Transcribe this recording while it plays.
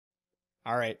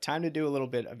All right, time to do a little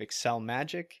bit of Excel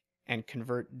magic and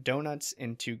convert donuts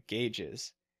into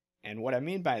gauges. And what I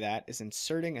mean by that is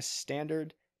inserting a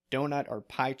standard donut or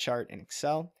pie chart in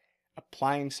Excel,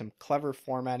 applying some clever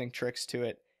formatting tricks to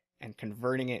it, and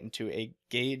converting it into a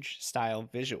gauge style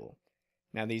visual.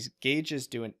 Now, these gauges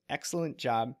do an excellent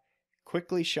job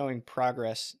quickly showing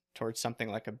progress towards something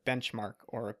like a benchmark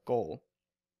or a goal.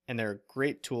 And they're a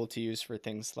great tool to use for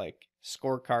things like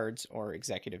scorecards or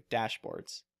executive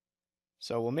dashboards.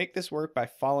 So we'll make this work by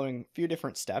following a few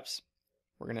different steps.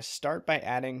 We're going to start by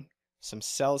adding some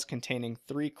cells containing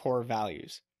three core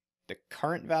values: the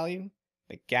current value,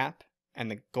 the gap, and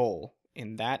the goal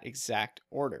in that exact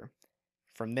order.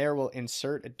 From there, we'll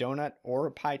insert a donut or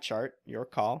a pie chart, your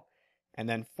call, and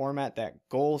then format that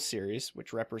goal series,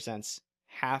 which represents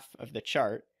half of the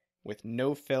chart, with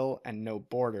no fill and no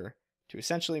border to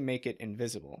essentially make it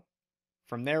invisible.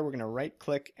 From there, we're going to right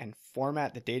click and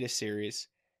format the data series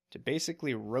to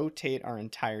basically rotate our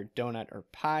entire donut or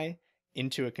pie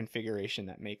into a configuration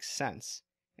that makes sense.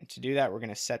 And to do that, we're going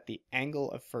to set the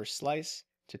angle of first slice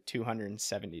to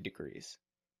 270 degrees.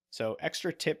 So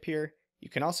extra tip here, you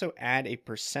can also add a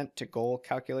percent to goal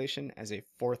calculation as a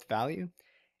fourth value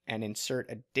and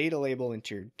insert a data label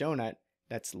into your donut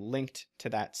that's linked to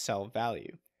that cell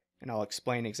value. And I'll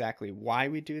explain exactly why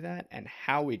we do that and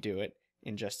how we do it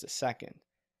in just a second.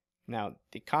 Now,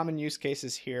 the common use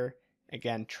cases here,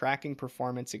 again, tracking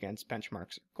performance against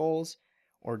benchmarks or goals,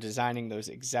 or designing those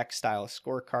exec style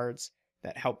scorecards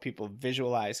that help people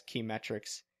visualize key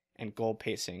metrics and goal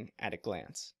pacing at a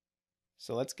glance.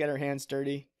 So let's get our hands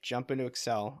dirty, jump into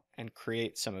Excel, and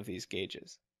create some of these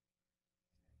gauges.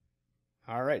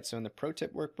 All right, so in the pro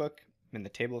tip workbook, in the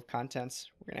table of contents,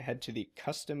 we're going to head to the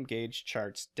custom gauge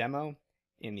charts demo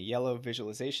in the yellow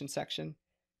visualization section.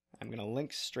 I'm going to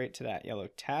link straight to that yellow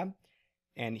tab.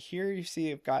 And here you see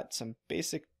I've got some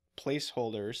basic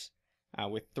placeholders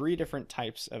with three different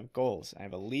types of goals. I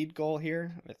have a lead goal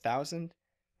here of 1,000,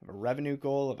 I have a revenue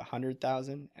goal of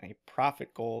 100,000, and a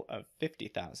profit goal of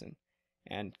 50,000.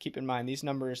 And keep in mind, these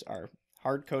numbers are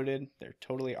hard-coded, they're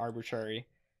totally arbitrary.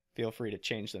 Feel free to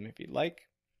change them if you'd like.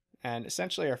 And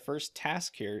essentially our first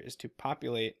task here is to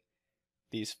populate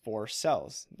these four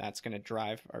cells. That's going to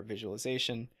drive our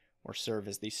visualization or serve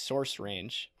as the source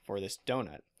range for this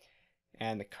donut.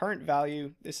 And the current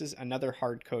value, this is another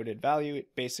hard-coded value. It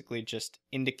basically just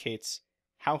indicates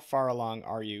how far along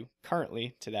are you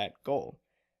currently to that goal.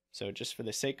 So just for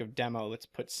the sake of demo, let's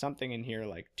put something in here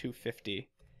like 250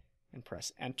 and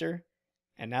press enter.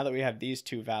 And now that we have these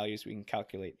two values, we can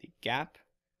calculate the gap,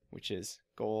 which is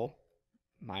goal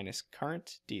minus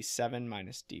current, D7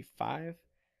 minus D5.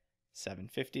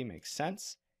 750 makes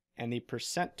sense. And the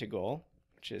percent to goal,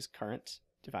 which is current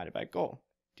divided by goal,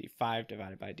 D5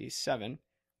 divided by D7,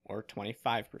 or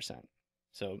 25%.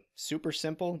 So super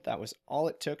simple. That was all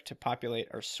it took to populate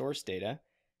our source data.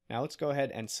 Now let's go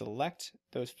ahead and select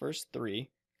those first three,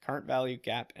 current value,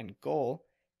 gap, and goal,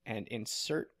 and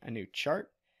insert a new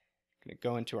chart. I'm going to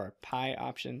go into our pie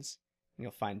options, and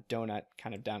you'll find donut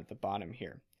kind of down at the bottom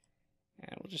here.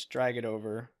 And we'll just drag it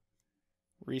over,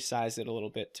 resize it a little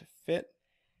bit to fit.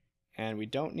 And we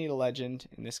don't need a legend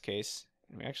in this case,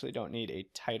 and we actually don't need a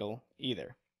title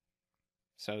either.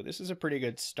 So this is a pretty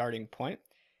good starting point.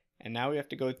 And now we have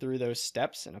to go through those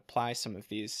steps and apply some of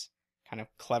these kind of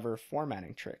clever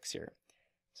formatting tricks here.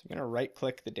 So I'm going to right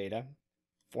click the data,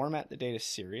 format the data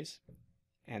series,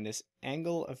 and this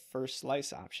angle of first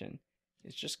slice option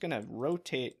is just going to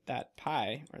rotate that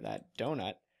pie or that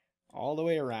donut all the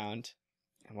way around.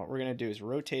 And what we're going to do is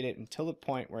rotate it until the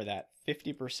point where that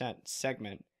 50%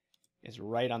 segment is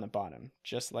right on the bottom,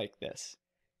 just like this.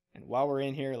 And while we're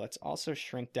in here, let's also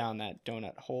shrink down that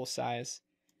donut hole size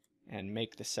and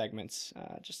make the segments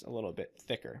just a little bit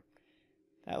thicker.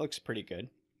 That looks pretty good.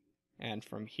 And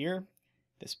from here,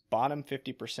 this bottom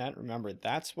 50%, remember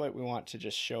that's what we want to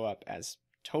just show up as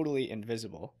totally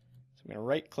invisible. So I'm going to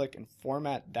right click and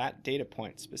format that data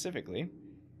point specifically,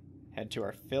 head to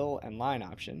our fill and line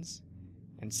options,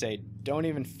 and say don't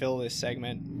even fill this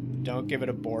segment, don't give it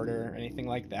a border or anything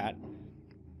like that.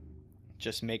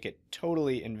 Just make it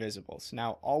totally invisible. So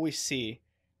now all we see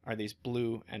are these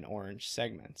blue and orange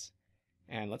segments.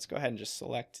 And let's go ahead and just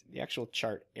select the actual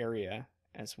chart area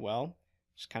as well.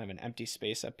 Just kind of an empty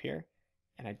space up here.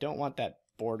 And I don't want that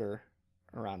border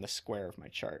around the square of my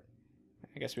chart.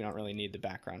 I guess we don't really need the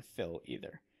background fill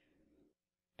either.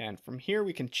 And from here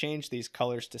we can change these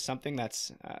colors to something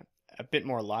that's a bit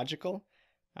more logical.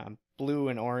 Blue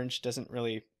and orange doesn't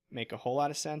really make a whole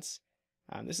lot of sense.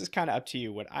 This is kind of up to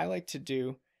you. What I like to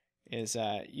do is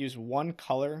use one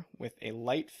color with a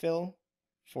light fill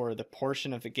for the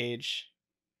portion of the gauge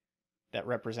that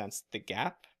represents the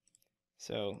gap,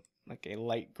 so like a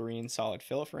light green solid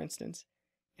fill, for instance,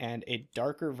 and a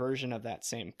darker version of that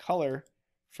same color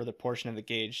for the portion of the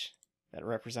gauge that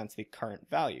represents the current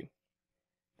value.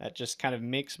 That just kind of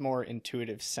makes more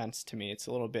intuitive sense to me. It's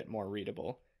a little bit more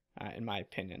readable, in my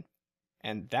opinion.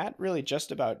 And that really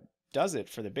just about does it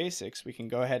for the basics. We can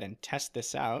go ahead and test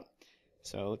this out.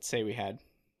 So let's say we had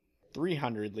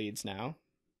 300 leads now.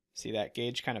 See that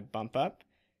gauge kind of bump up.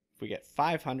 If we get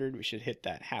 500, we should hit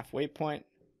that halfway point.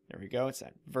 There we go. It's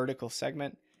that vertical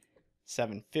segment.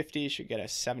 750 should get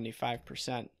us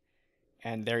 75%.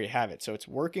 And there you have it. So it's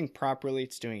working properly.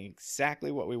 It's doing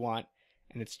exactly what we want.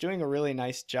 And it's doing a really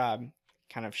nice job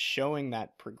kind of showing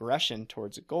that progression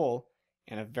towards a goal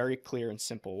in a very clear and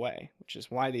simple way, which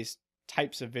is why these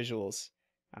types of visuals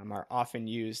are often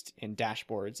used in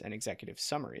dashboards and executive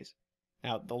summaries.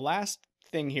 Now, the last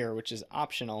thing here, which is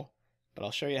optional, but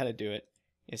I'll show you how to do it,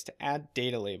 is to add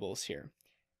data labels here.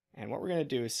 And what we're going to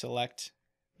do is select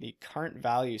the current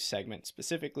value segment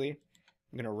specifically.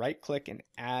 I'm going to right click and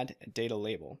add a data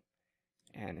label.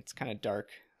 And it's kind of dark,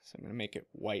 so I'm going to make it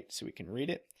white so we can read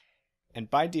it. And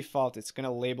by default, it's going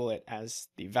to label it as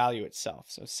the value itself,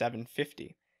 so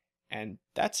 750. And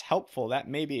that's helpful. That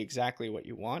may be exactly what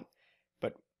you want.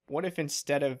 But what if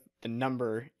instead of the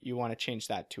number, you want to change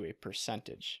that to a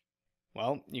percentage?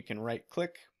 Well, you can right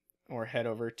click or head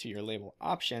over to your label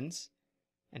options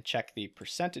and check the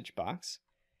percentage box.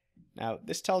 Now,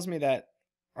 this tells me that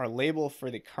our label for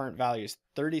the current value is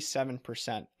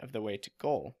 37% of the way to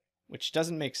goal, which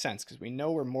doesn't make sense because we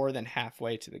know we're more than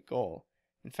halfway to the goal.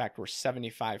 In fact, we're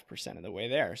 75% of the way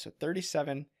there. So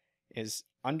 37 is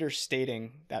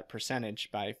understating that percentage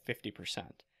by 50%.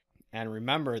 And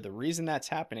remember, the reason that's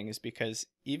happening is because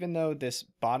even though this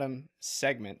bottom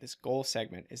segment, this goal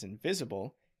segment, is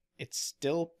invisible, it's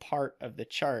still part of the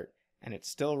chart and it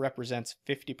still represents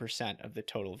 50% of the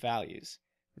total values,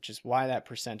 which is why that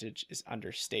percentage is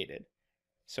understated.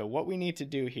 So what we need to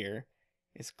do here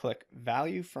is click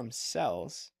Value from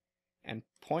Cells and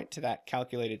point to that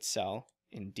calculated cell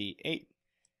in D8.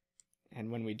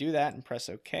 And when we do that and press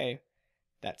OK,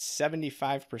 that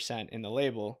 75% in the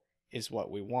label is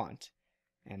what we want.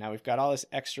 And now we've got all this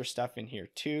extra stuff in here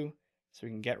too, so we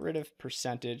can get rid of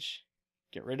percentage,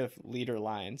 get rid of leader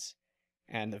lines,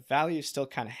 and the value is still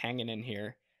kind of hanging in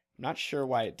here. I'm not sure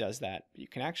why it does that, but you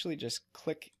can actually just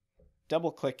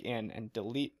double click in and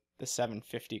delete the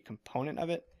 750 component of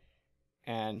it,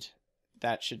 and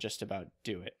that should just about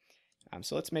do it.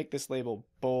 So let's make this label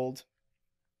bold.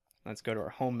 Let's go to our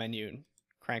home menu and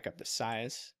crank up the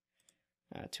size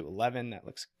to 11. That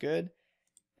looks good.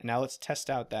 And now let's test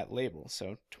out that label.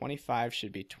 So 25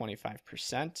 should be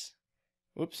 25%.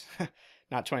 Oops,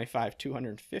 not 25,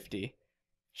 250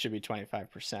 should be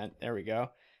 25%. There we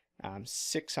go.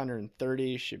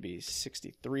 630 should be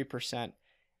 63%.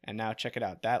 And now check it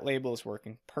out. That label is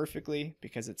working perfectly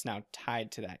because it's now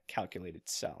tied to that calculated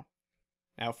cell.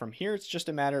 Now from here, it's just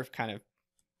a matter of kind of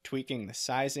tweaking the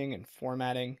sizing and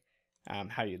formatting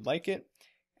how you'd like it.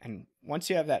 And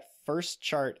once you have that first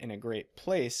chart in a great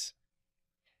place,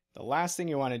 the last thing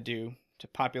you want to do to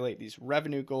populate these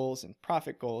revenue goals and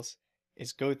profit goals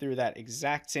is go through that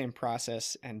exact same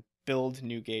process and build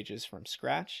new gauges from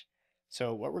scratch.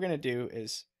 So what we're going to do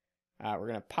is we're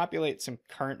going to populate some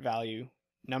current value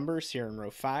numbers here in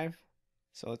row 5.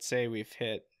 So let's say we've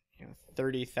hit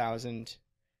 30,000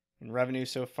 in revenue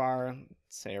so far. Let's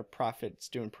say our profit's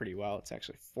doing pretty well. It's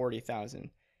actually 40,000.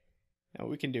 Now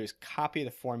what we can do is copy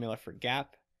the formula for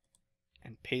gap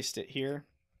and paste it here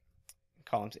in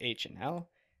columns H and L,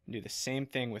 and do the same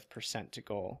thing with percent to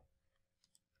goal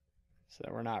so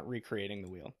that we're not recreating the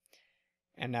wheel.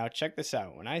 And now check this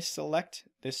out. When I select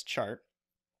this chart,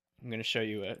 I'm going to show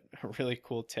you a really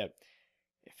cool tip.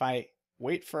 If I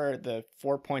wait for the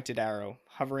 4-pointed arrow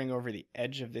hovering over the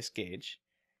edge of this gauge,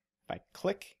 if I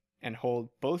click and hold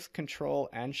both Control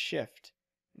and Shift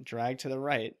and drag to the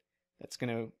right, that's going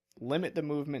to limit the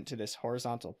movement to this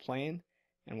horizontal plane.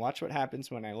 And watch what happens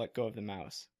when I let go of the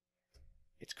mouse.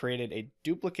 It's created a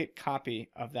duplicate copy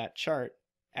of that chart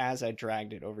as I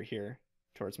dragged it over here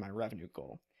towards my revenue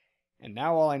goal. And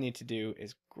now all I need to do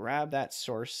is grab that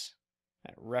source,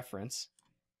 that reference,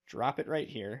 drop it right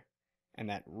here, and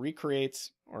that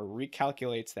recreates or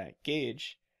recalculates that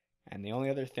gauge. And the only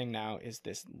other thing now is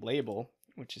this label,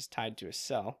 which is tied to a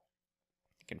cell.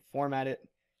 You can format it,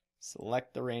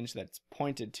 select the range that it's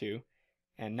pointed to,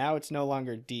 and now it's no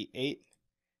longer D8.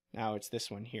 Now it's this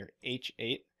one here,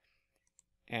 H8.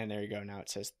 And there you go. Now it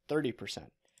says 30%.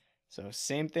 So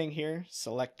same thing here.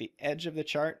 Select the edge of the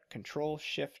chart, Control,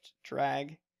 Shift,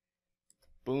 drag,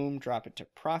 boom, drop it to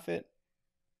profit,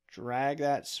 drag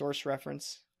that source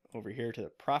reference over here to the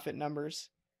profit numbers,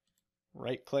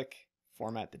 right click,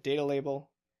 format the data label,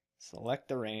 select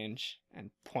the range,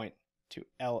 and point to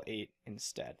L8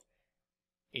 instead.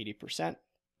 80%,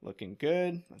 looking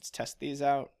good. Let's test these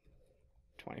out.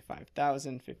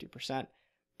 25,000, 50%.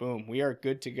 Boom, we are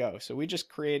good to go. So we just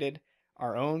created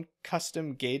our own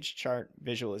custom gauge chart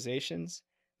visualizations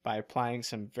by applying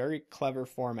some very clever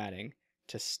formatting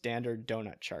to standard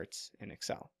donut charts in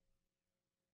Excel.